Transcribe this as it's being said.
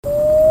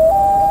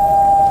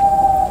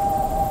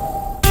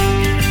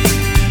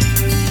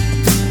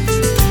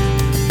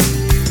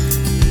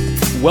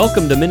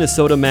Welcome to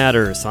Minnesota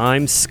Matters.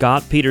 I'm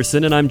Scott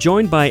Peterson, and I'm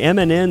joined by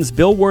MNN's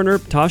Bill Werner,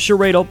 Tasha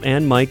Radel,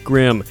 and Mike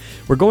Grimm.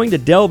 We're going to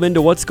delve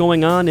into what's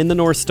going on in the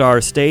North Star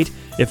State.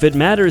 If it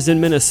matters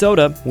in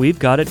Minnesota, we've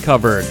got it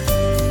covered.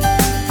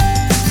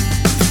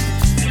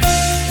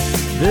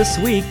 This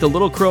week, the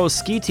Little Crow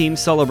ski team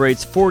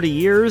celebrates 40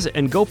 years,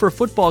 and Gopher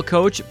football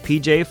coach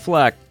P.J.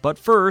 Fleck. But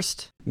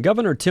first,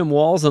 Governor Tim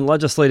Walz and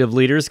legislative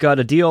leaders got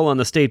a deal on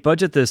the state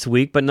budget this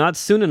week, but not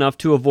soon enough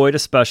to avoid a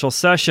special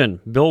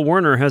session. Bill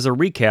Werner has a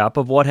recap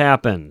of what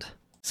happened.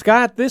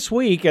 Scott, this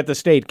week at the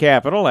state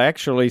capitol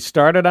actually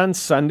started on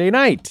Sunday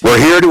night. We're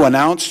here to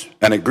announce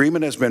an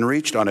agreement has been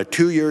reached on a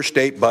 2-year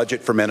state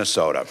budget for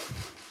Minnesota.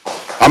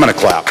 I'm going to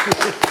clap.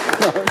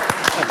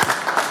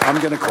 I'm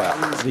going to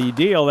clap. The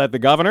deal that the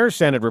governor,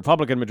 Senate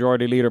Republican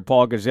Majority Leader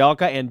Paul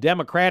Gazelka, and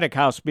Democratic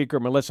House Speaker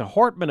Melissa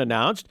Hortman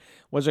announced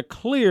was a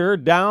clear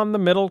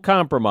down-the-middle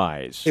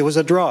compromise. It was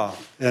a draw,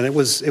 and it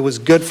was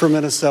good for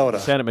Minnesota.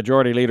 Senate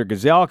Majority Leader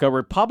Gazelka,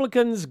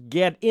 Republicans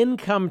get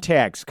income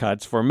tax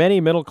cuts for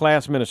many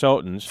middle-class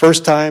Minnesotans.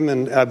 First time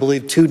in, I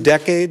believe, 2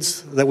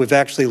 decades that we've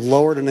actually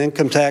lowered an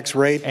income tax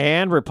rate.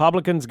 And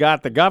Republicans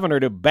got the governor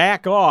to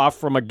back off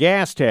from a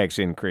gas tax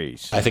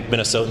increase. I think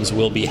Minnesotans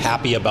will be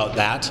happy about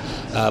that,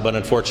 but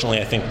unfortunately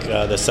I think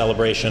the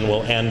celebration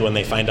will end when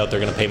they find out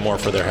they're going to pay more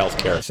for their health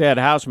care. Said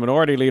House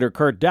Minority Leader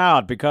Kurt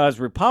Dowd, because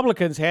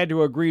Republicans had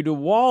to agree to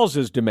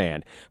Walz's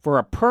demand for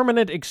a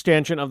permanent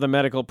extension of the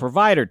medical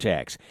provider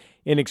tax.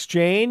 In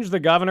exchange, the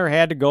governor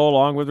had to go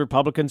along with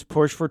Republicans'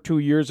 push for 2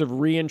 years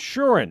of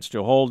reinsurance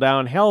to hold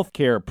down health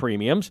care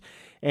premiums.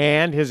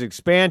 And his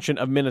expansion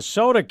of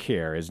Minnesota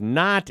Care is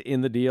not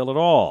in the deal at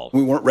all.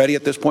 We weren't ready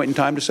at this point in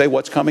time to say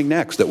what's coming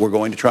next, that we're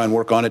going to try and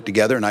work on it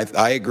together, and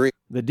I agree.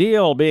 The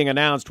deal being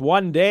announced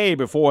one day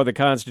before the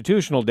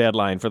constitutional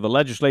deadline for the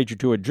legislature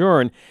to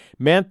adjourn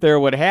meant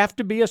there would have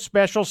to be a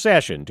special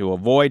session to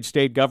avoid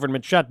state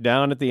government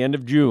shutdown at the end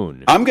of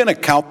June. I'm going to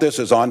count this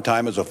as on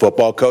time as a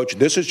football coach.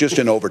 This is just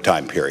an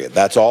overtime period.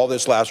 That's all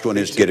this last one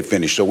is to get it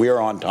finished, so we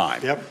are on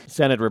time. Yep.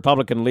 Senate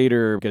Republican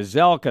Leader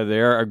Gazelka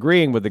there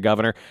agreeing with the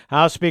governor.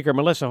 House Speaker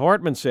Melissa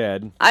Hortman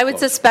said, I would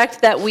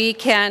suspect that we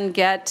can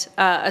get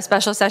a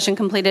special session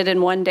completed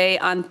in one day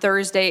on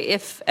Thursday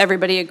if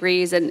everybody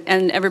agrees and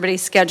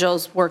everybody's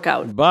schedules work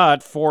out.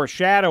 But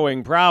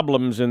foreshadowing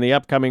problems in the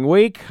upcoming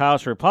week,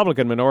 House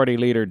Republican Minority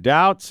Leader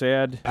Dowd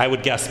said, I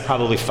would guess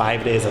probably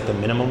 5 days at the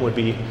minimum would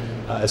be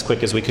as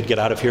quick as we could get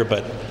out of here,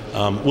 but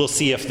we'll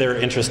see if they're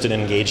interested in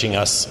engaging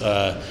us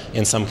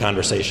in some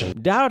conversation.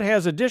 Dowd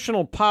has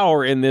additional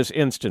power in this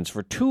instance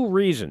for 2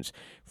 reasons.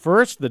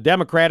 First, the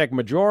Democratic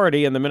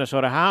majority in the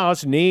Minnesota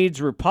House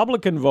needs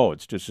Republican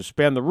votes to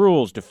suspend the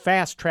rules to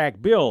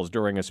fast-track bills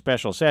during a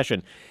special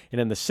session. And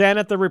in the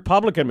Senate, the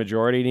Republican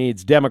majority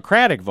needs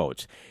Democratic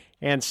votes.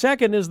 And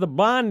second is the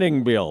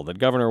bonding bill that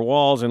Governor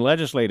Walz and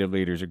legislative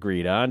leaders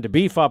agreed on to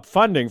beef up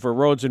funding for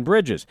roads and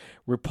bridges.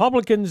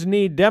 Republicans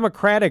need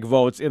Democratic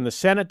votes in the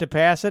Senate to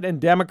pass it,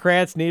 and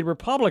Democrats need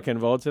Republican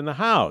votes in the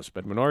House.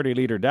 But Minority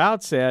Leader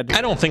Dowd said,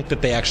 I don't think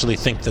that they actually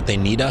think that they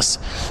need us,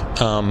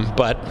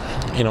 but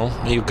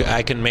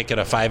I can make it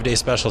a 5-day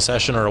special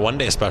session or a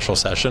 1-day special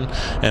session,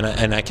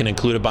 and I can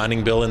include a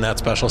bonding bill in that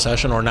special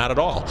session or not at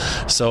all.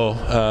 So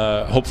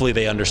hopefully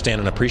they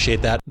understand and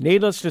appreciate that.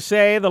 Needless to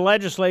say, the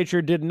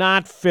legislature did not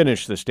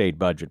finish the state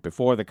budget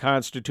before the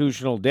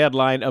constitutional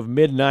deadline of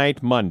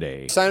midnight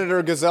Monday.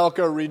 Senator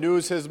Gazelka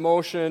renews his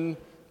motion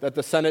that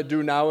the Senate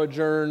do now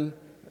adjourn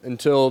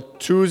until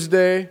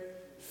Tuesday,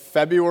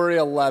 February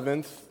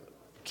 11th,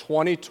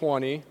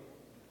 2020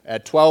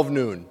 at 12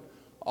 noon.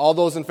 All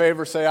those in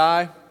favor say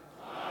aye.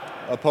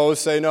 Aye.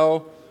 Opposed say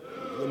no.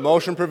 The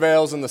motion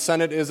prevails and the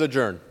Senate is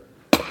adjourned.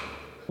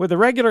 With the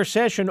regular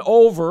session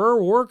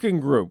over, working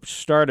groups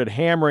started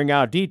hammering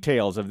out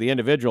details of the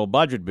individual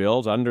budget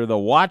bills under the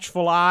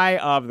watchful eye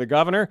of the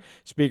governor,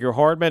 Speaker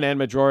Hortman, and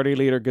Majority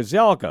Leader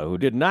Gazelka, who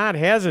did not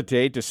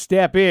hesitate to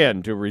step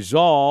in to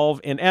resolve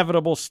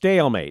inevitable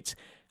stalemates.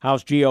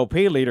 House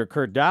GOP Leader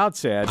Kurt Dowd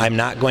said, I'm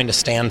not going to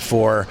stand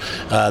for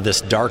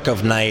this dark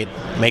of night,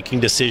 making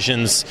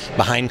decisions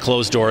behind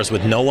closed doors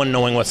with no one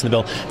knowing what's in the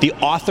bill. The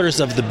authors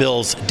of the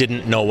bills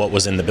didn't know what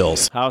was in the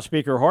bills. House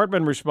Speaker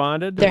Hortman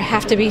responded, there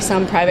have to be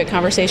some private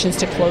conversations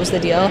to close the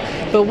deal,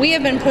 but we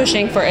have been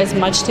pushing for as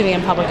much to be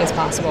in public as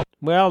possible.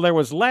 Well, there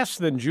was less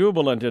than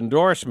jubilant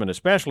endorsement,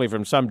 especially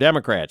from some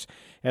Democrats,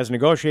 as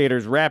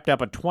negotiators wrapped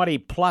up a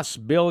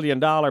 $20+ billion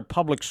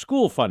public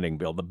school funding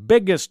bill, the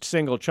biggest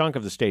single chunk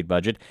of the state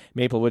budget.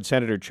 Maplewood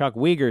Senator Chuck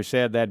Weger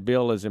said that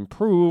bill is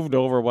improved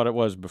over what it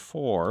was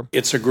before.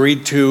 It's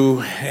agreed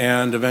to,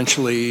 and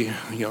eventually,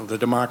 the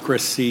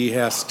democracy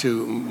has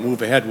to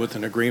move ahead with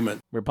an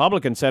agreement.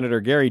 Republican Senator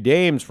Gary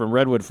Dames from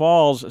Redwood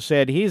Falls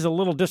said he's a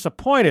little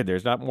disappointed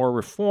there's not more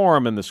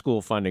reform in the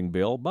school funding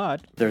bill,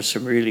 but there's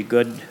some really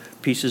good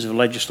pieces of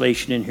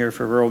legislation in here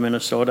for rural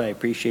Minnesota. I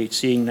appreciate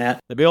seeing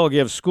that. The bill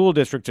gives school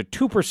districts a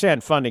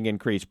 2% funding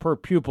increase per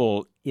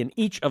pupil in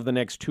each of the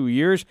next 2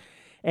 years,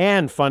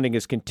 and funding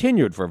is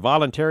continued for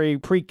voluntary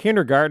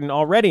pre-kindergarten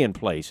already in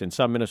place in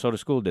some Minnesota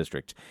school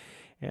districts.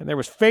 And there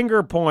was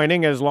finger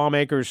pointing as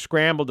lawmakers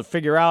scrambled to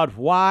figure out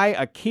why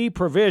a key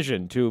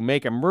provision to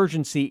make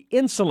emergency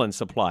insulin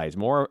supplies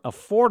more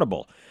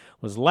affordable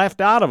was left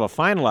out of a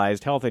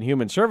finalized Health and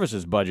Human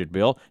Services budget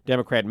bill.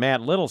 Democrat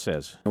Matt Little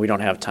says. We don't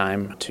have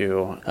time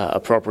to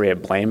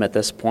appropriate blame at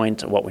this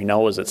point. What we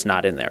know is it's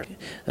not in there.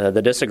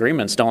 The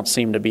disagreements don't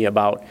seem to be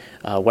about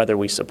whether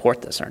we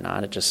support this or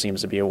not. It just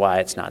seems to be why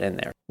it's not in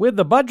there. With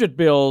the budget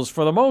bills,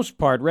 for the most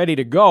part, ready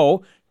to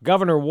go,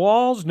 Governor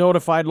Walz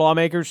notified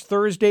lawmakers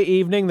Thursday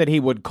evening that he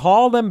would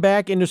call them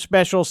back into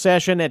special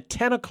session at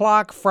 10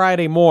 o'clock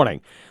Friday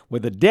morning,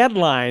 with a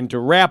deadline to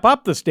wrap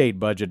up the state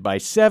budget by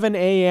 7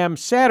 a.m.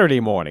 Saturday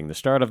morning, the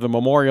start of the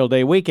Memorial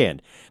Day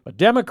weekend. But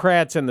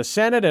Democrats in the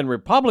Senate and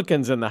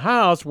Republicans in the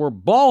House were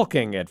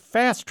balking at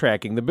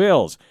fast-tracking the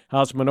bills.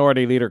 House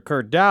Minority Leader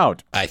Kurt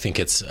Daudt. I think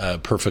it's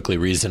perfectly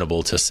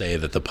reasonable to say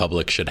that the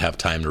public should have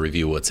time to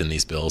review what's in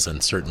these bills,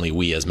 and certainly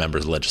we as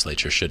members of the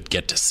legislature should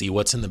get to see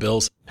what's in the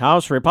bills.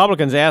 House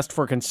Republicans asked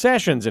for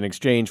concessions in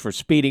exchange for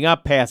speeding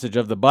up passage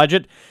of the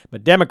budget,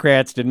 but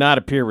Democrats did not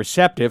appear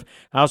receptive.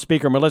 House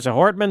Speaker Melissa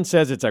Hortman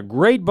says it's a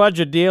great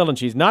budget deal, and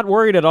she's not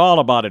worried at all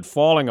about it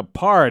falling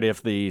apart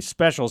if the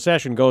special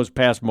session goes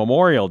past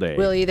Memorial Day.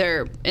 We'll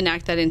either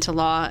enact that into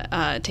law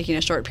taking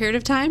a short period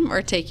of time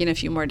or taking a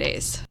few more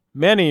days.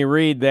 Many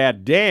read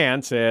that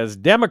dance as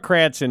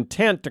Democrats'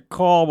 intent to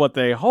call what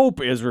they hope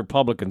is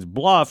Republicans'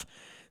 bluff,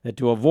 that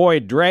to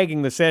avoid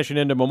dragging the session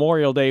into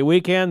Memorial Day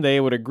weekend, they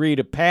would agree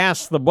to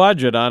pass the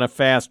budget on a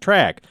fast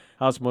track.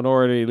 House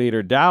Minority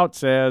Leader Daudt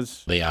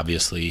says they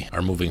obviously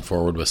are moving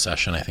forward with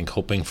session, I think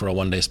hoping for a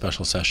one-day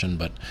special session,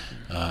 but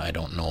I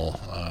don't know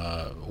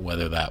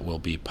whether that will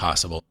be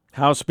possible.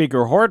 House Speaker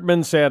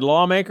Hortman said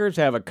lawmakers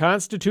have a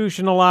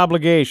constitutional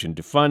obligation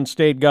to fund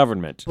state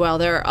government. Well,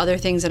 there are other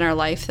things in our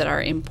life that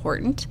are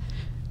important,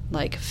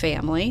 like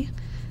family.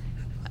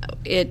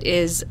 It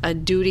is a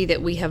duty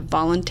that we have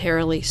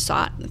voluntarily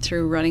sought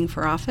through running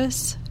for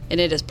office, and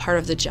it is part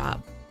of the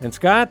job. And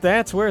Scott,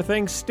 that's where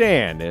things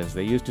stand, as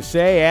they used to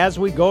say, as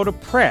we go to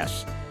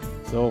press.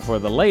 So for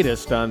the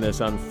latest on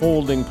this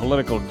unfolding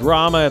political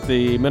drama at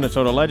the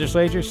Minnesota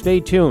legislature, stay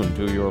tuned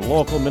to your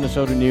local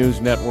Minnesota News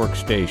Network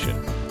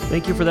station.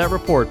 Thank you for that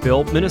report,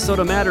 Bill.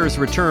 Minnesota Matters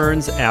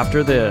returns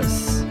after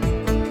this.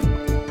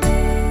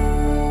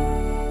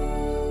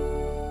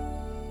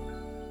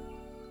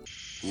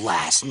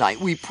 Last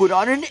night we put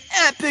on an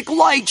epic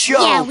light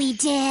show. Yeah, we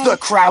did. The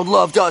crowd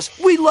loved us.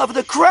 We love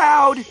the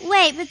crowd.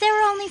 Wait, but there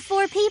were only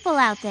 4 people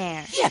out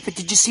there. Yeah, but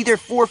did you see their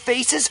 4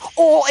 faces?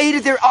 All 8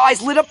 of their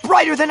eyes lit up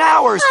brighter than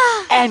ours.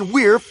 And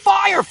we're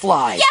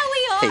fireflies. Yeah,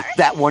 we are. Hey,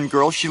 that one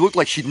girl, she looked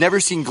like she'd never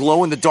seen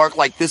glow in the dark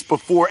like this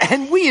before,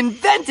 and we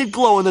invented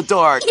glow in the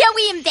dark. Yeah,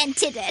 we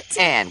invented it.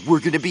 And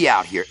we're gonna be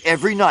out here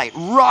every night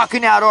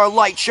rocking out our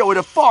light show at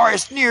a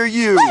forest near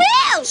you.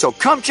 Woohoo! So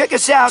come check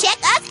us out. Check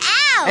us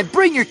out. And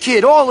bring your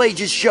kid, all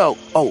ages show.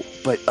 Oh,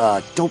 but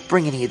don't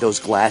bring any of those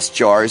glass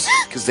jars,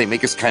 because they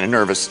make us kind of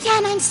nervous. Yeah,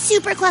 and I'm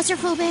super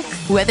claustrophobic.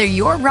 Whether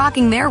you're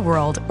rocking their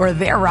world or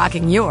they're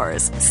rocking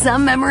yours,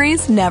 some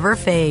memories never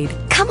fade.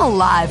 Come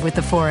alive with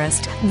the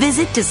forest.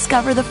 Visit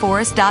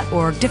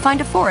discovertheforest.org to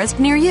find a forest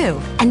near you.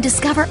 And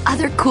discover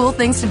other cool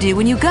things to do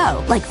when you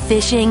go, like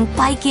fishing,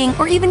 biking,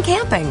 or even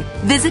camping.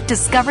 Visit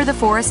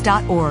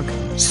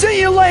discovertheforest.org. See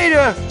you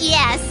later!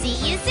 Yeah,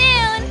 see you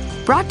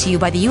soon. Brought to you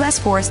by the U.S.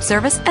 Forest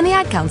Service and the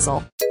Ad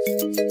Council.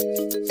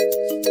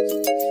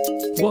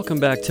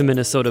 Welcome back to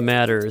Minnesota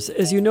Matters.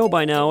 As you know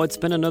by now, it's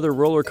been another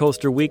roller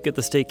coaster week at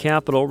the state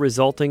capitol,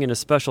 resulting in a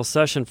special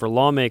session for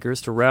lawmakers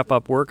to wrap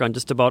up work on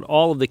just about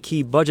all of the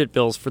key budget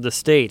bills for the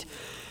state.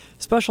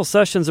 Special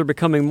sessions are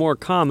becoming more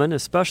common,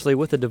 especially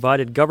with a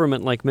divided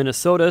government like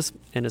Minnesota's.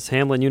 And as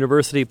Hamline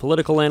University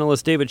political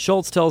analyst David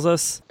Schultz tells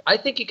us, I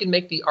think you can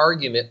make the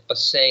argument of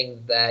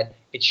saying that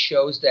it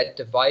shows that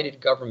divided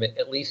government,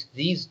 at least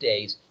these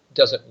days,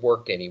 doesn't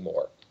work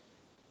anymore.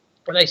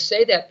 And I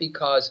say that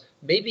because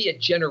maybe a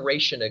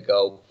generation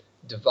ago,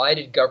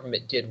 divided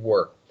government did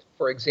work.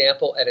 For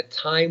example, at a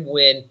time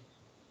when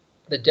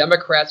the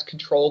Democrats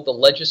controlled the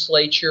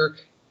legislature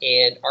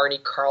and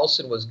Arnie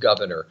Carlson was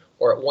governor,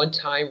 or at one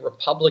time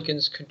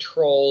Republicans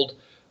controlled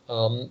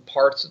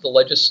parts of the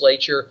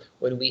legislature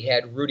when we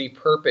had Rudy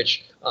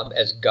Perpich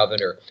as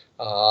governor.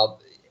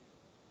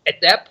 At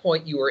that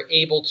point, you were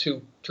able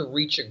to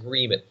reach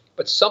agreement.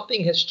 But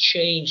something has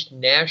changed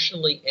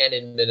nationally and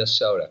in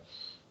Minnesota.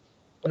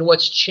 And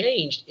what's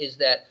changed is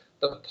that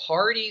the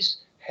parties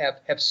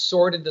have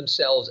sorted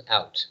themselves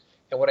out.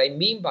 And what I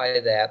mean by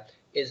that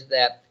is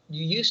that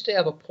you used to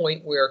have a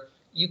point where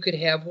you could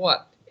have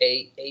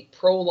a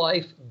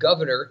pro-life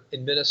governor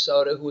in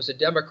Minnesota who was a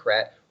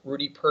Democrat,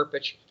 Rudy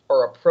Perpich,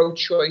 or a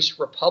pro-choice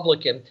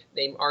Republican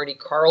named Arnie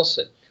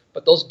Carlson.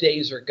 But those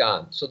days are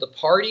gone. So the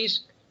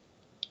parties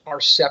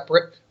are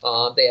separate.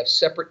 They have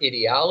separate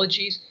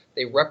ideologies.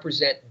 They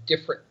represent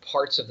different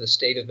parts of the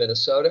state of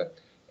Minnesota.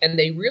 And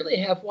they really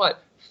have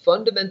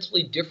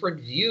fundamentally different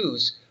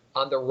views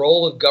on the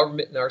role of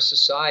government in our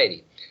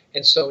society.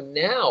 And so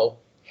now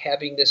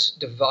having this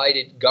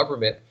divided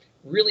government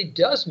really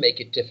does make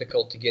it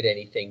difficult to get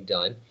anything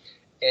done.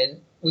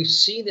 And we've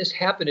seen this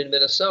happen in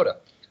Minnesota.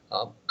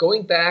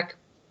 Going back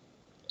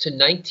to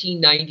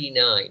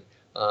 1999,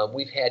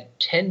 we've had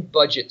 10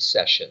 budget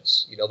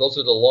sessions. Those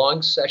are the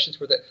long sessions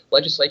where the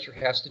legislature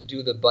has to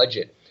do the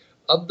budget.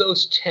 Of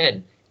those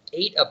 10,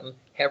 8 of them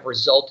have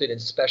resulted in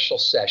special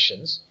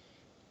sessions.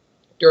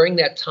 During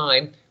that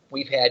time,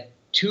 we've had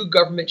 2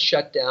 government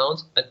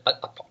shutdowns,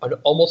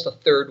 almost a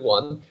third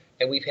one,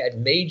 and we've had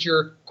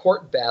major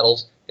court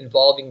battles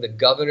involving the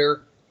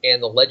governor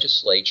and the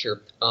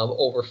legislature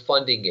over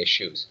funding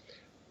issues.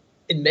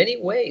 In many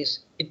ways,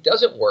 it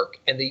doesn't work,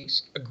 and the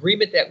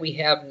agreement that we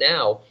have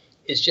now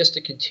is just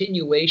a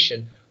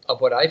continuation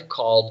of what I've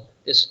called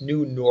this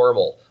new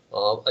normal,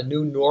 a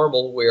new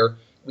normal where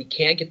we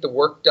can't get the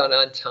work done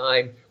on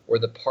time, where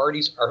the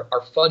parties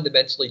are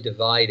fundamentally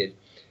divided.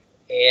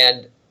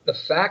 And the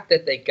fact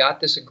that they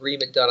got this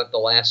agreement done at the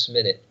last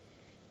minute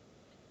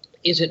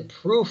isn't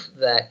proof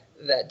that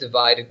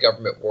divided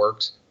government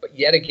works, but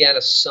yet again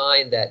a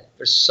sign that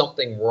there's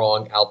something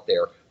wrong out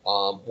there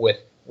with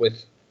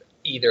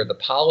either the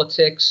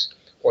politics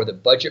or the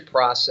budget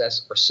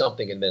process or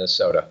something in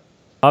Minnesota.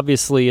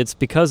 Obviously, it's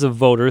because of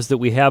voters that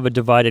we have a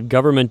divided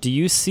government. Do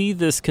you see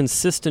this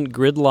consistent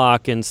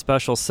gridlock in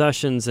special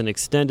sessions and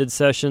extended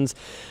sessions?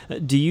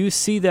 Do you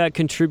see that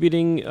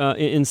contributing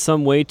in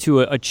some way to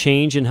a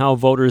change in how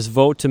voters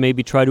vote to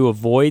maybe try to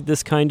avoid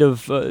this kind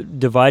of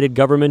divided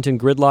government and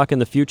gridlock in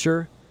the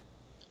future?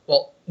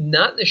 Well,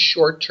 not in the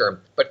short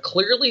term, but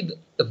clearly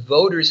the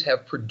voters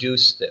have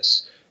produced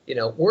this.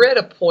 We're at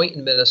a point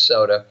in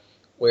Minnesota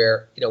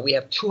where, we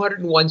have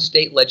 201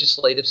 state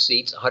legislative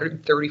seats,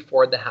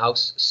 134 in the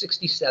House,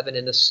 67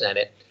 in the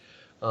Senate.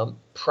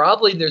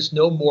 Probably there's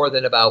no more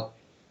than about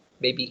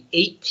maybe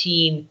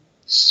 18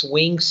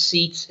 swing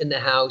seats in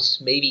the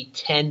House, maybe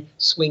 10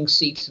 swing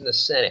seats in the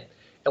Senate.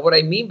 And what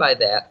I mean by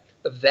that,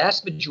 the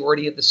vast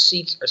majority of the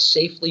seats are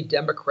safely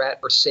Democrat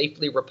or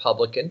safely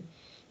Republican.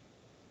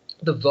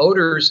 The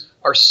voters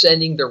are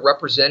sending their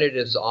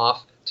representatives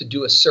off to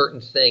do a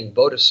certain thing,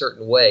 vote a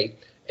certain way,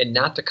 and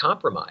not to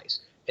compromise.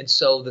 And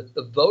so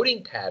the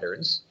voting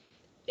patterns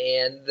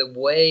and the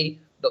way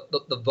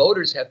the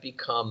voters have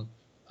become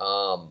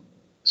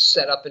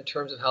set up in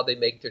terms of how they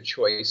make their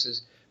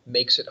choices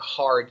makes it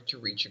hard to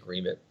reach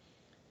agreement.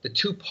 The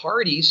 2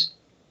 parties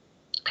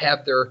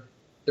have their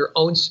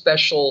own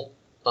special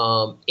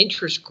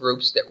interest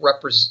groups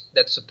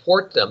that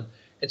support them.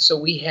 And so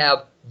we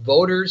have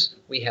voters,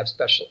 we have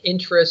special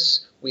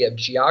interests, we have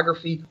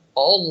geography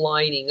all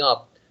lining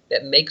up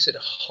that makes it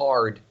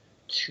hard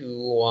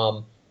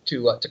to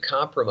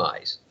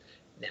compromise.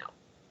 Now,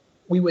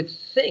 we would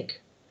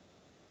think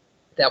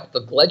that with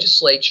the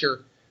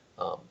legislature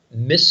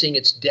missing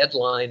its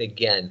deadline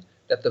again,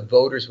 that the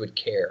voters would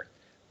care.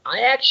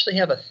 I actually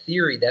have a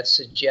theory that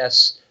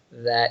suggests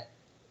that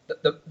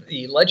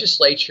the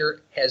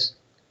legislature has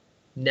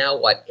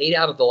now, 8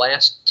 out of the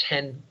last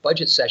 10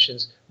 budget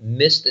sessions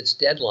missed its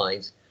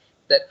deadlines,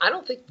 that I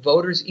don't think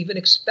voters even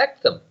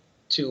expect them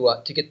to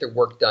get their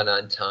work done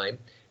on time.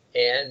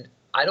 And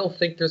I don't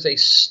think there's a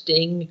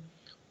sting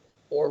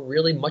or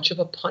really much of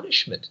a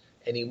punishment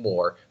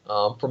anymore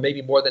for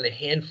maybe more than a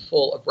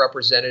handful of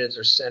representatives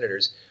or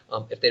senators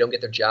if they don't get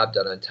their job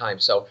done on time.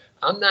 So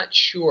I'm not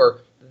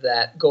sure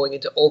that going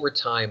into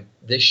overtime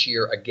this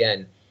year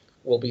again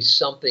will be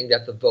something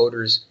that the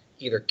voters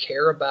either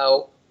care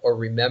about or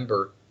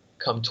remember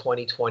come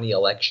 2020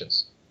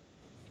 elections.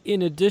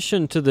 In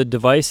addition to the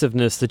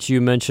divisiveness that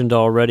you mentioned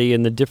already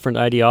and the different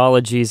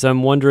ideologies,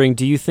 I'm wondering,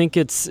 do you think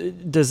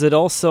does it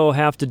also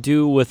have to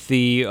do with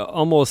the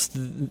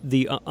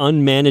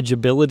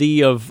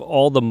unmanageability of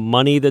all the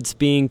money that's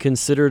being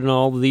considered in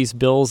all of these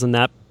bills, and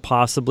that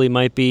possibly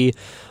might be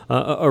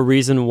a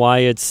reason why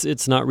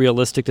it's not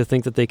realistic to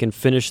think that they can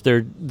finish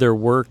their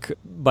work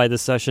by the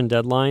session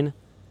deadline?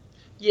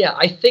 Yeah,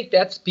 I think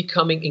that's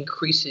becoming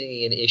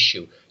increasingly an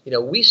issue.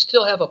 We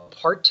still have a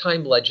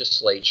part-time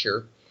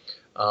legislature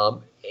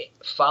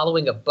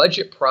following a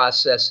budget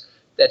process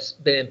that's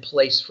been in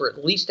place for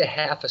at least a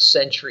half a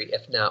century,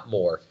 if not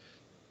more.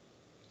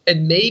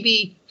 And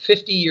maybe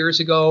 50 years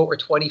ago or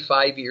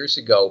 25 years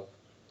ago,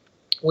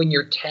 when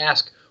your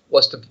task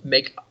was to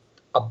make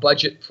a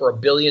budget for $1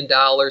 billion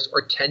or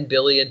 $10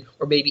 billion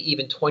or maybe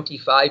even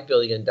 $25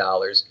 billion,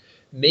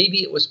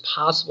 maybe it was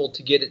possible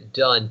to get it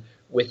done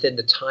within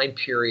the time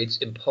periods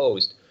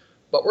imposed.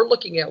 But we're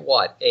looking at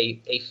what? A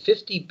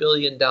 $50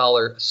 billion,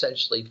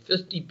 essentially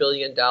 $50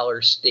 billion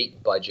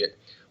state budget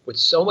with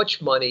so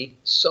much money,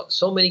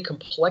 so many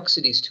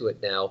complexities to it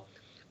now.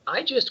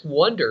 I just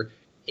wonder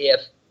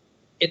if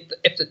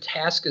the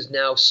task is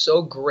now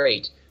so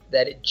great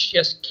that it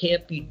just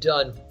can't be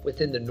done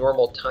within the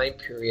normal time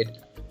period,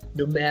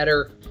 no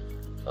matter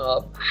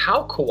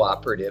how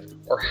cooperative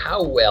or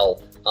how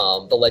well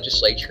the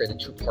legislature and the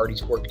 2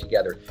 parties work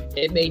together.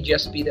 It may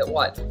just be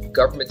that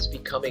government's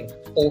becoming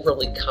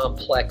overly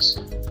complex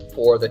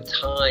for the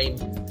time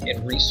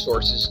and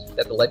resources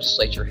that the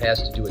legislature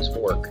has to do its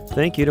work.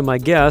 Thank you to my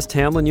guest,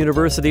 Hamline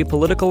University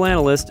political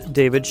analyst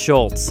David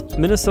Schultz.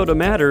 Minnesota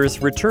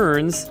Matters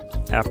returns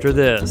after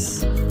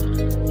this.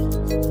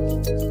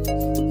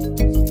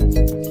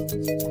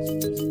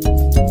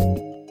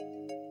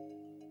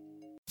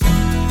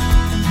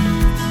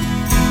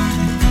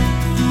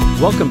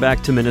 Welcome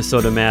back to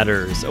Minnesota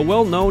Matters. A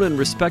well-known and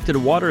respected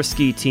water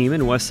ski team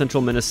in west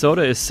central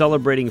Minnesota is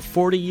celebrating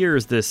 40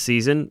 years this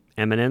season.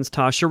 MNN's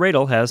Tasha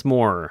Radel has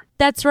more.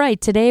 That's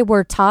right. Today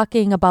we're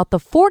talking about the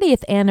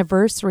 40th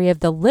anniversary of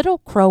the Little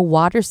Crow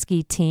water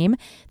ski team.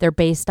 They're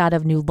based out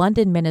of New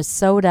London,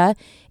 Minnesota,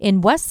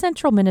 in west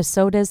central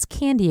Minnesota's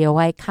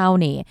Kandiyohi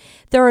County.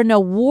 They're an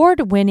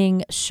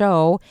award-winning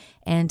show,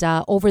 and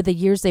over the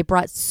years they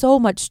brought so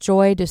much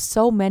joy to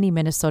so many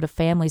Minnesota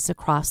families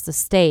across the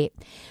state.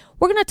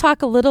 We're going to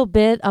talk a little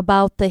bit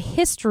about the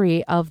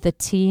history of the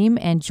team,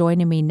 and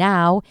joining me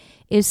now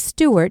is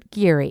Stuart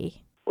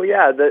Geary. Well,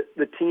 yeah,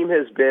 the team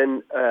has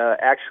been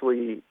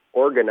actually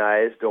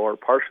organized or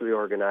partially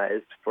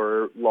organized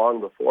for long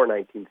before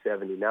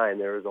 1979.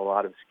 There was a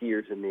lot of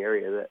skiers in the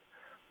area that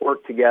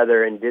worked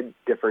together and did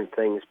different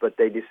things, but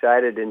they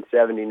decided in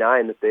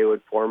 79 that they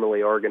would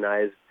formally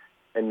organize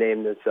and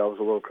name themselves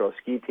a Little Crow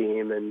Ski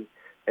Team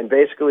and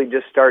basically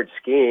just start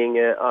skiing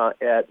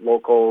at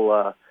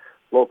local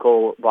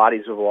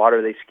bodies of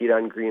water. They skied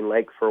on Green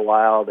Lake for a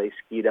while. They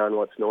skied on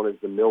what's known as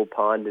the Mill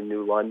Pond in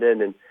New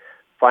London. And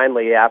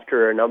finally,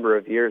 after a number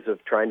of years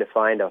of trying to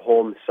find a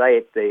home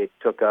site, they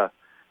took a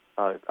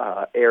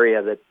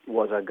area that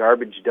was a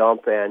garbage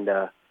dump and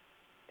a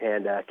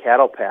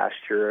cattle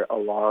pasture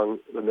along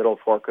the Middle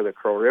Fork of the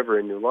Crow River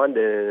in New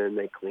London, and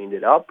they cleaned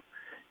it up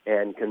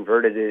and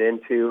converted it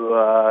into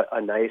a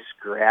nice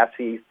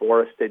grassy,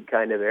 forested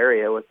kind of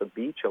area with a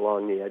beach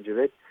along the edge of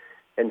it,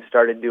 and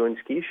started doing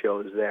ski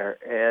shows there.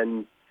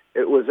 And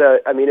it was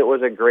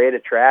a great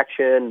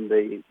attraction.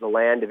 The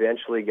land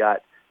eventually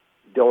got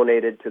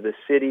donated to the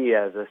city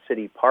as a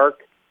city park,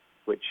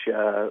 which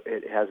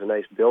it has a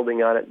nice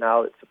building on it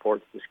now that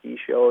supports the ski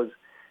shows,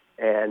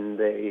 and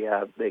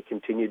they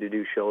continue to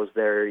do shows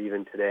there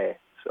even today.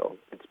 So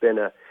it's been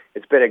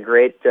a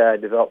great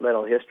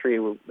developmental history.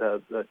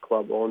 The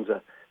club owns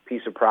a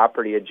piece of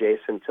property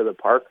adjacent to the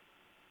park,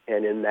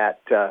 and in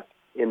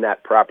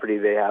that property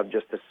they have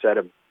just a set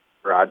of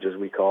garages,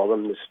 we call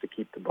them, just to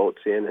keep the boats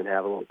in and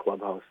have a little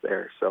clubhouse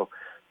there. So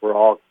we're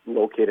all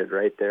located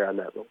right there on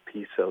that little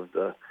piece of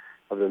the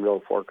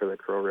Middle Fork of the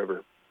Crow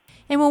River.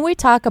 And when we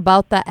talk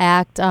about the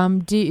act,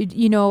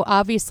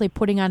 obviously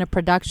putting on a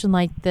production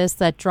like this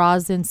that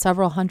draws in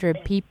several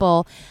hundred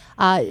people,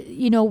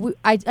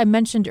 I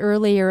mentioned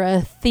earlier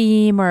a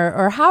theme,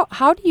 or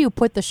how do you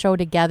put the show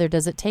together?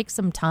 Does it take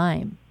some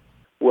time?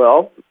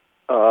 Well,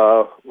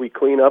 we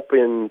clean up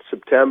in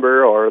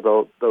September, or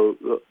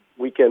the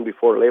weekend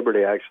before Labor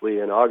Day, actually,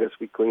 in August.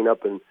 We clean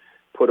up and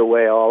put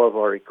away all of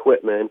our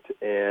equipment,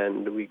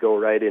 and we go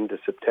right into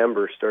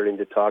September starting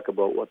to talk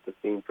about what the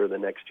theme for the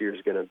next year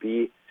is going to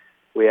be.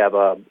 We have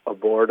a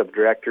board of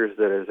directors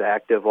that is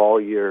active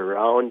all year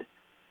round.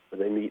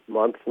 They meet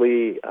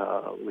monthly.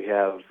 We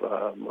have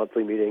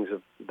monthly meetings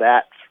of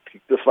that,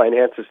 keep the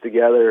finances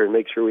together and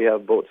make sure we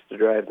have boats to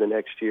drive the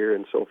next year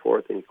and so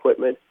forth, and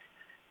equipment.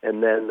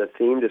 And then the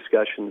theme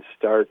discussions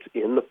start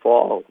in the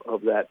fall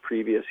of that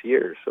previous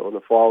year. So in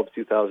the fall of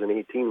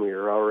 2018, we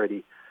were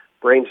already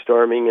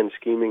brainstorming and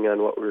scheming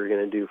on what we were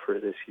going to do for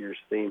this year's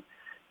theme.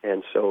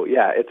 And so,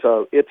 yeah, it's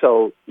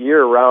a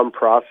year-round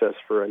process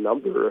for a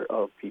number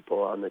of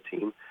people on the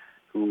team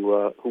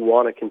who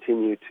want to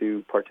continue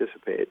to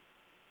participate.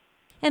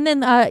 And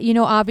then,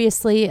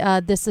 obviously,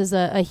 this is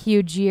a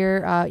huge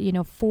year,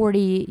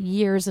 40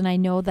 years, and I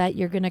know that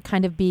you're going to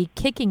kind of be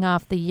kicking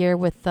off the year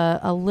with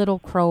a Little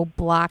Crow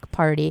block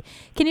party.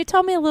 Can you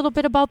tell me a little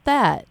bit about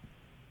that?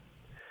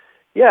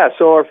 Yeah,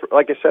 so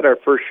like I said, our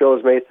first show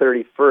is May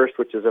 31st,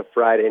 which is a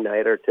Friday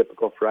night, our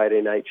typical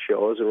Friday night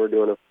shows, and we're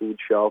doing a food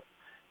shelf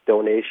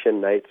donation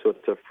night, so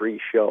it's a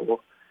free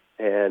show.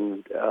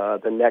 And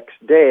the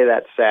next day,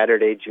 that's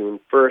Saturday, June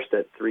 1st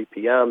at 3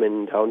 p.m.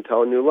 in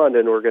downtown New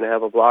London, we're going to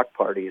have a block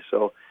party.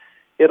 So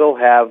it'll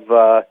have,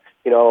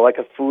 like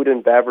a food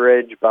and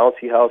beverage,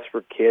 bouncy house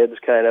for kids,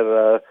 kind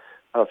of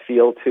a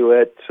feel to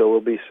it. So we'll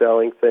be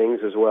selling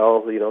things as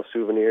well,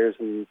 souvenirs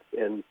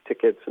and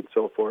tickets and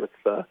so forth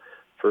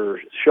for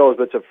shows.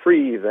 But it's a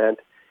free event.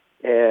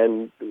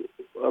 And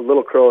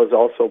Little Crow is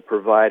also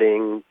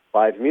providing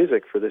live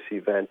music for this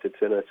event.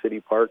 It's in a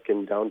city park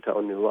in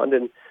downtown New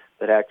London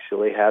that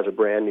actually has a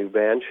brand new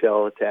band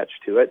shell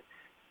attached to it.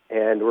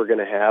 And we're going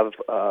to have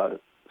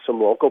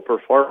some local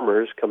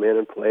performers come in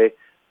and play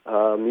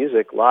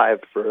music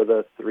live for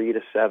the 3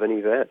 to 7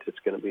 event. It's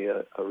going to be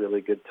a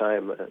really good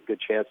time, a good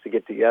chance to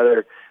get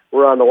together.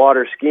 We're on the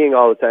water skiing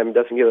all the time. It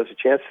doesn't give us a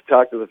chance to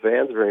talk to the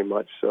fans very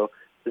much. So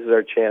this is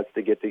our chance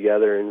to get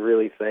together and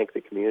really thank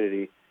the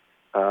community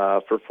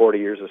for 40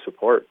 years of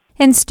support.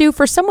 And Stu,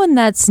 for someone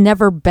that's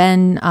never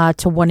been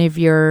to one of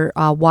your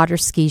water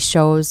ski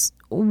shows,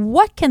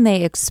 what can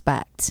they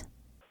expect?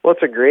 Well,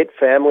 it's a great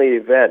family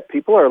event.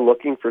 People are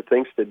looking for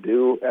things to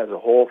do as a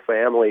whole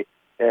family,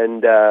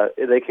 and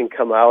they can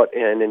come out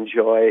and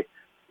enjoy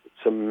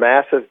some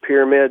massive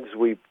pyramids.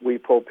 We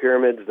pull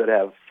pyramids that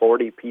have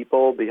 40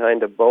 people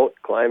behind a boat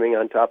climbing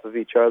on top of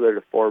each other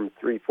to form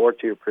 3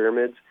 4-tier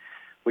pyramids.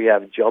 We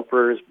have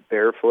jumpers,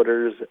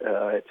 barefooters.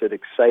 It's an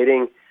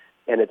exciting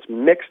and it's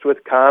mixed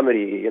with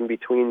comedy. In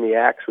between the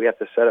acts, we have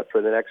to set up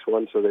for the next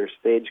one, so there's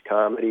stage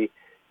comedy.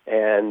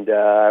 And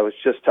I was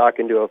just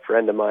talking to a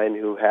friend of mine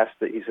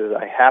he says,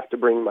 I have to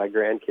bring my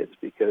grandkids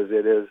because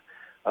it is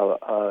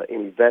an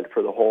event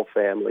for the whole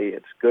family.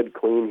 It's good,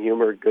 clean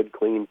humor, good,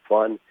 clean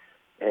fun,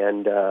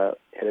 and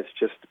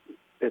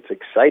it's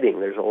exciting.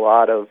 There's a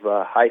lot of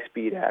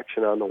high-speed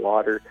action on the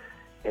water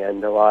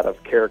and a lot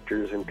of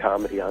characters and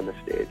comedy on the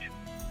stage.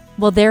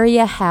 Well, there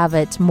you have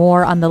it.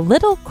 More on the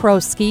Little Crow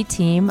ski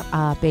team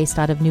based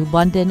out of New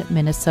London,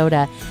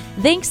 Minnesota.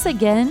 Thanks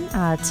again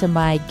to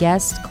my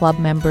guest club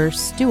member,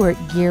 Stuart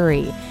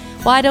Geary.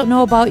 Well, I don't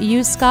know about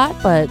you, Scott,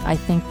 but I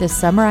think this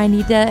summer I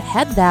need to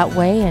head that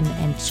way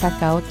and check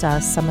out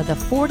some of the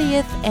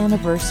 40th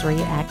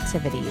anniversary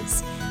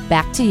activities.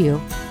 Back to you.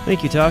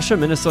 Thank you, Tasha.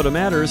 Minnesota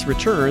Matters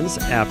returns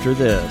after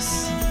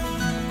this.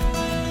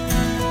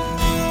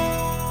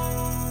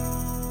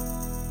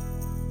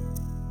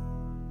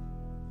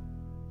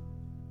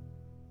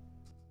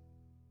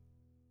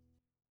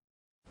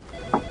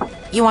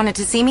 You wanted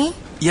to see me?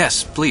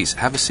 Yes, please,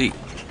 have a seat.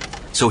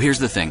 So here's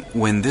the thing.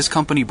 When this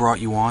company brought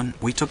you on,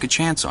 we took a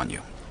chance on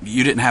you.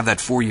 You didn't have that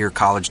 4-year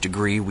college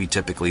degree we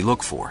typically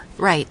look for.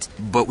 Right.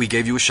 But we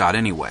gave you a shot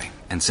anyway.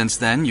 And since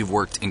then, you've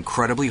worked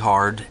incredibly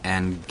hard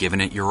and given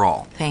it your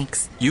all.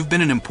 Thanks. You've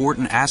been an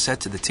important asset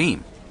to the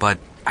team, but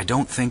I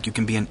don't think you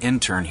can be an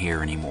intern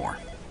here anymore.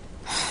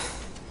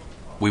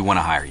 We want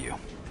to hire you.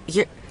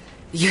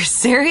 You're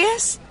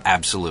serious?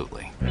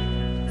 Absolutely.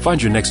 Find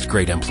your next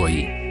great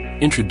employee.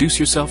 Introduce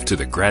yourself to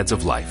the Grads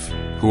of Life.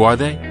 Who are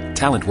they?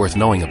 Talent worth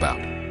knowing about.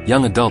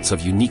 Young adults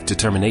of unique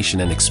determination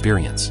and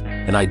experience.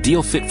 An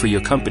ideal fit for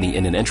your company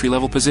in an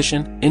entry-level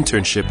position,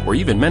 internship, or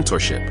even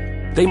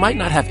mentorship. They might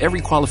not have every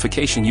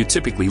qualification you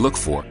typically look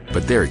for,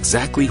 but they're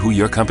exactly who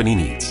your company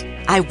needs.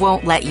 I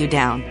won't let you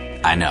down.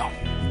 I know.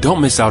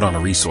 Don't miss out on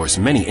a resource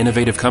many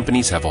innovative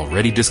companies have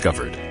already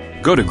discovered.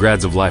 Go to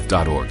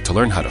gradsoflife.org to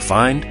learn how to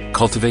find,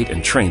 cultivate,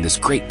 and train this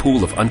great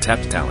pool of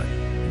untapped talent.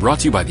 Brought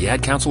to you by the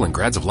Ad Council and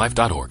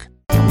gradsoflife.org.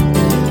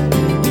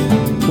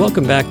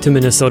 Welcome back to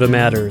Minnesota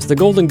Matters. The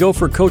Golden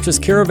Gopher Coaches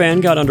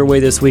Caravan got underway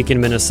this week in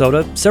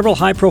Minnesota. Several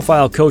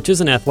high-profile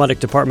coaches and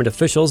athletic department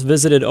officials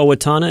visited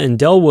Owatonna and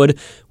Delwood,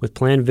 with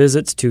planned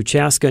visits to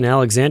Chaska and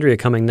Alexandria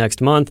coming next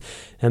month.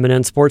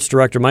 MNN Sports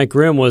Director Mike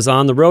Grimm was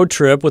on the road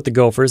trip with the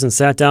Gophers and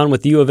sat down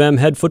with U of M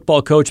head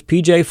football coach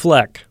P.J.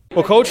 Fleck.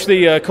 Well, Coach,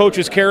 the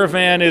Coaches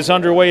Caravan is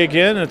underway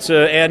again. It's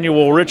an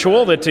annual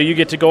ritual that you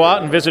get to go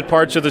out and visit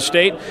parts of the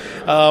state.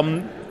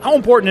 How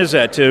important is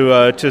that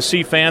to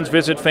see fans,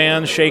 visit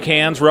fans, shake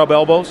hands, rub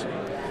elbows?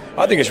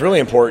 I think it's really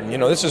important. You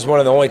know, this is one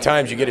of the only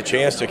times you get a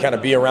chance to kind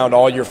of be around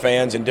all your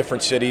fans in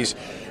different cities.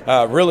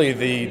 Really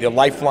the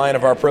lifeline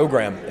of our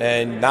program,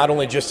 and not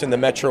only just in the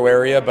metro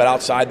area, but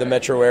outside the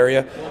metro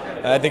area.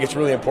 I think it's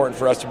really important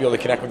for us to be able to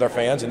connect with our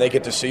fans, and they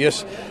get to see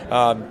us,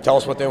 tell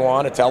us what they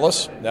want to tell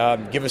us,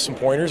 give us some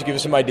pointers, give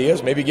us some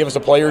ideas, maybe give us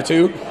a play or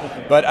two.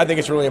 But I think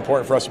it's really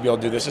important for us to be able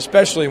to do this,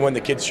 especially when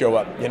the kids show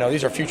up. You know,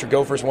 these are future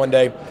Gophers one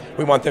day.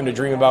 We want them to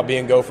dream about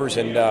being Gophers,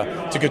 and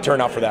it's a good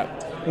turnout for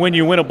that. When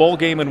you win a bowl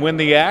game and win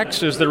the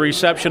Axe, is the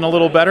reception a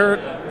little better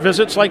at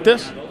visits like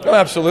this? Oh,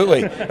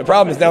 absolutely. The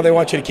problem is now they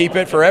want you to keep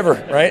it forever,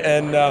 right?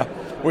 And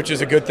which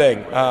is a good thing.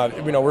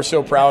 You know, we're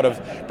so proud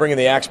of bringing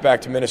the Axe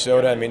back to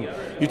Minnesota. I mean,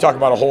 you talk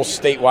about a whole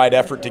statewide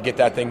effort to get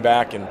that thing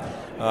back, and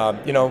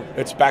you know,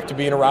 it's back to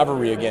being a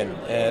rivalry again.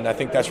 And I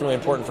think that's really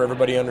important for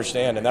everybody to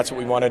understand. And that's what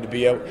we wanted to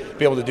be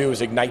able to do,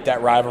 is ignite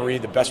that rivalry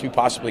the best we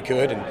possibly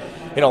could. And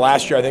you know,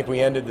 last year I think we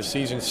ended the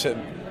season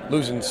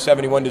losing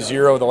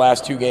 71-0 the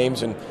last two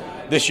games, and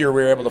this year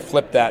we were able to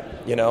flip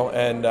that, you know,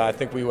 and I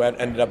think we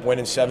ended up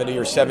winning 70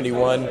 or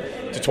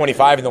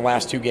 71-25 in the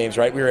last two games,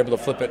 right? We were able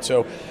to flip it.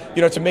 So,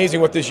 you know, it's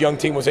amazing what this young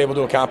team was able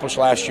to accomplish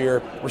last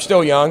year. We're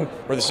still young.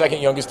 We're the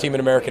second youngest team in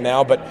America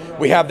now, but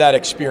we have that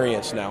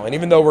experience now. And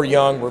even though we're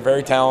young, we're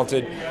very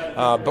talented,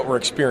 but we're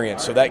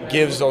experienced. So that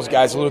gives those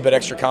guys a little bit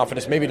extra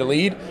confidence maybe to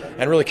lead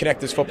and really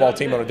connect this football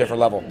team on a different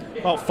level.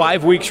 About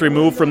 5 weeks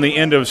removed from the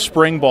end of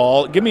spring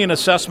ball. Give me an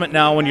assessment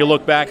now when you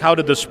look back. How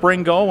did the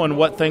spring go, and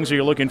what things are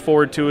you looking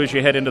forward to as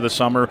you head into the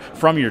summer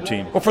from your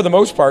team? Well, for the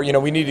most part, you know,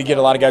 we need to get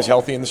a lot of guys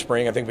healthy in the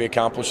spring. I think we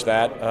accomplished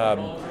that.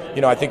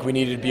 You know, I think we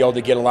needed to be able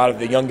to get a lot of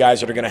the young guys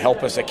that are going to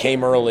help us that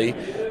came early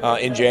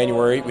in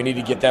January. We need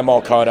to get them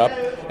all caught up.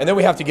 And then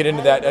we have to get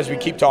into that, as we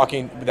keep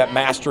talking, that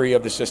mastery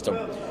of the system.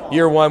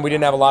 Year one, we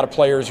didn't have a lot of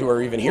players who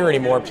are even here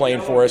anymore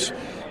playing for us.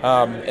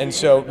 And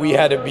so we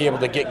had to be able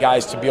to get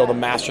guys to be able to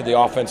master the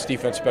offense,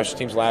 defense, special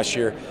teams last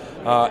year.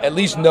 At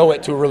least know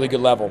it to a really good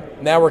level.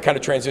 Now we're kind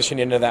of transitioning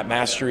into that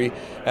mastery,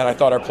 and I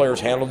thought our players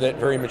handled it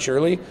very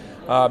maturely.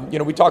 You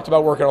know, we talked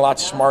about working a lot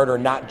smarter,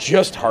 not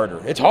just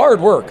harder. It's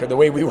hard work, the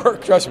way we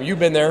work. Trust me, you've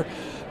been there.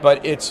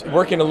 But it's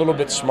working a little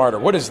bit smarter.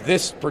 What does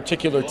this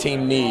particular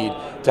team need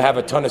to have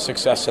a ton of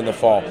success in the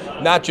fall?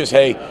 Not just,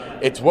 hey,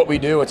 it's what we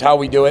do, it's how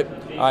we do it.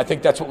 I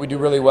think that's what we do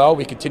really well.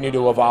 We continue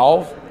to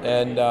evolve,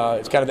 and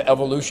it's kind of the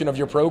evolution of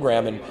your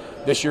program. And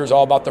this year is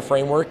all about the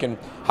framework and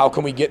how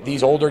can we get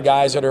these older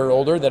guys that are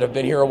older, that have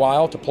been here a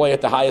while, to play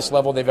at the highest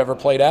level they've ever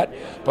played at,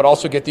 but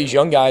also get these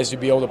young guys to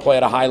be able to play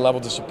at a high level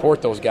to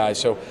support those guys.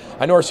 So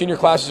I know our senior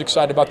class is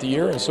excited about the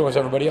year, and so is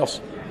everybody else.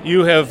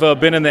 You have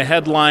been in the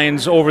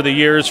headlines over the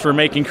years for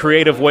making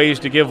creative ways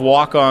to give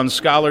walk-on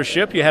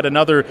scholarship. You had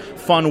another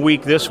fun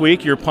week this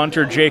week. Your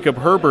punter, Jacob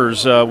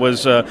Herbers,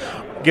 was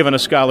given a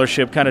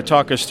scholarship. Kind of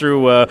talk us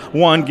through,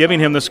 one, giving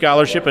him the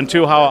scholarship, and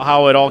two,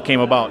 how it all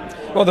came about.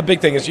 Well, the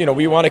big thing is,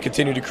 we want to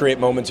continue to create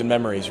moments and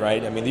memories,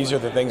 right? I mean, these are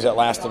the things that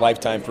last a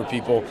lifetime for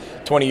people.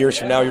 20 years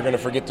from now, you're going to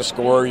forget the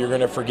score. You're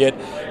going to forget,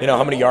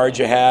 how many yards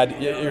you had,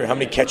 how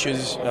many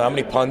catches, how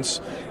many punts,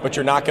 but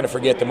you're not going to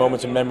forget the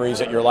moments and memories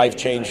that your life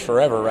changed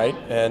forever, right?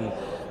 And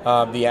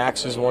the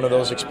Axe is one of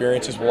those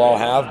experiences we'll all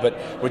have, but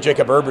with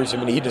Jacob Herbers,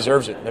 he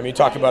deserves it. You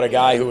talk about a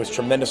guy who was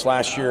tremendous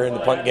last year in the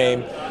punt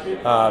game,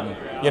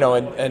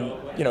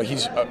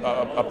 he's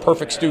a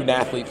perfect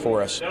student-athlete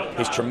for us.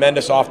 He's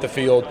tremendous off the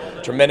field,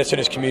 tremendous in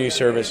his community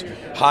service,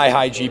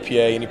 high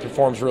GPA, and he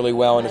performs really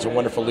well and is a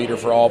wonderful leader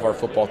for all of our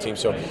football teams.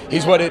 So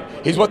he's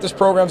what this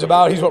program's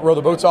about. He's what Row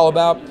the Boat's all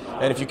about.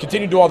 And if you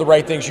continue to do all the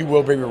right things, you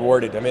will be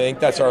rewarded. I think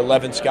that's our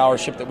 11th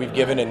scholarship that we've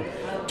given in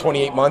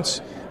 28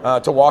 months.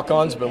 To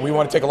walk-ons, but we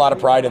want to take a lot of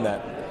pride in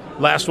that.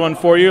 Last one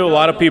for you. A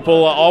lot of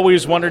people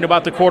always wondering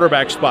about the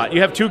quarterback spot.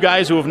 You have two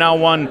guys who have now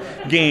won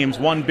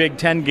Big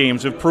Ten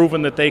games, have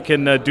proven that they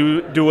can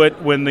do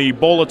it when the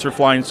bullets are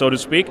flying, so to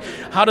speak.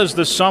 How does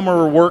the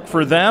summer work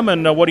for them,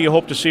 and what do you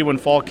hope to see when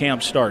fall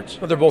camp starts?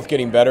 Well, they're both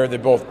getting better. They're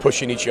both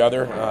pushing each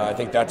other. I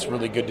think that's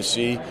really good to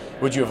see.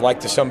 Would you have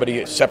liked to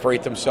somebody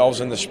separate themselves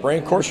in the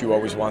spring? Of course you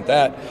always want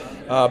that.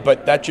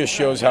 But that just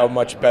shows how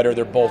much better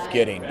they're both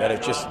getting.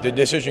 That the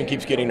decision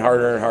keeps getting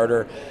harder and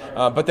harder.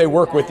 But they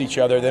work with each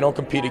other. They don't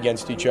compete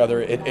against each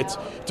other. It's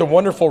a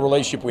wonderful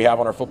relationship we have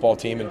on our football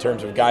team in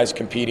terms of guys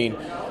competing.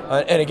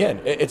 And again,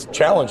 it's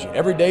challenging.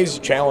 Every day is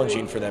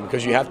challenging for them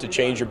because you have to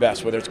change your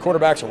best, whether it's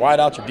quarterbacks or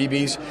wideouts or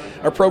BBs.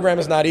 Our program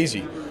is not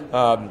easy.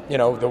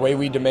 The way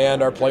we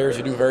demand our players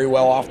to do very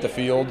well off the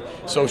field,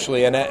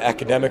 socially and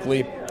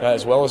academically,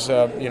 as well as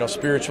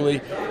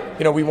spiritually.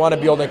 We want to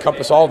be able to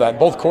encompass all that.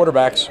 Both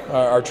quarterbacks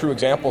are true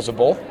examples of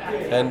both,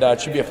 and it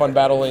should be a fun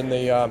battle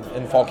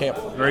in fall camp.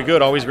 Very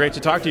good. Always great to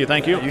talk to you.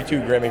 Thank you. You too,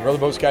 Grammy. Row the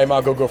Boat, Sky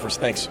Mile, go Gophers.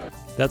 Thanks.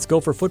 That's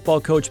Gopher football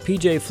coach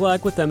PJ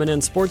Fleck with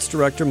M&N Sports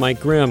Director Mike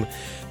Grimm.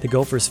 The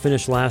Gophers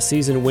finished last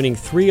season winning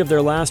 3 of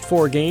their last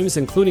 4 games,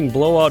 including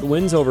blowout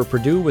wins over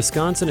Purdue,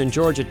 Wisconsin, and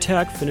Georgia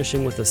Tech,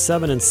 finishing with a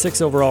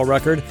 7-6 overall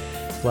record.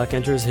 Fleck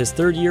enters his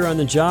 3rd year on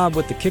the job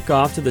with the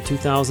kickoff to the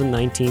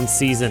 2019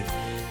 season.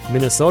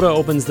 Minnesota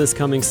opens this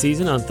coming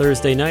season on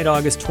Thursday night,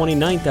 August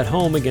 29th at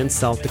home against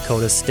South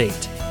Dakota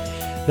State.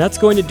 That's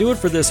going to do it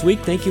for this week.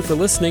 Thank you for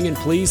listening, and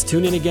please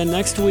tune in again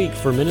next week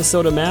for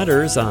Minnesota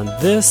Matters on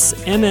this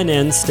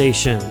MNN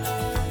station.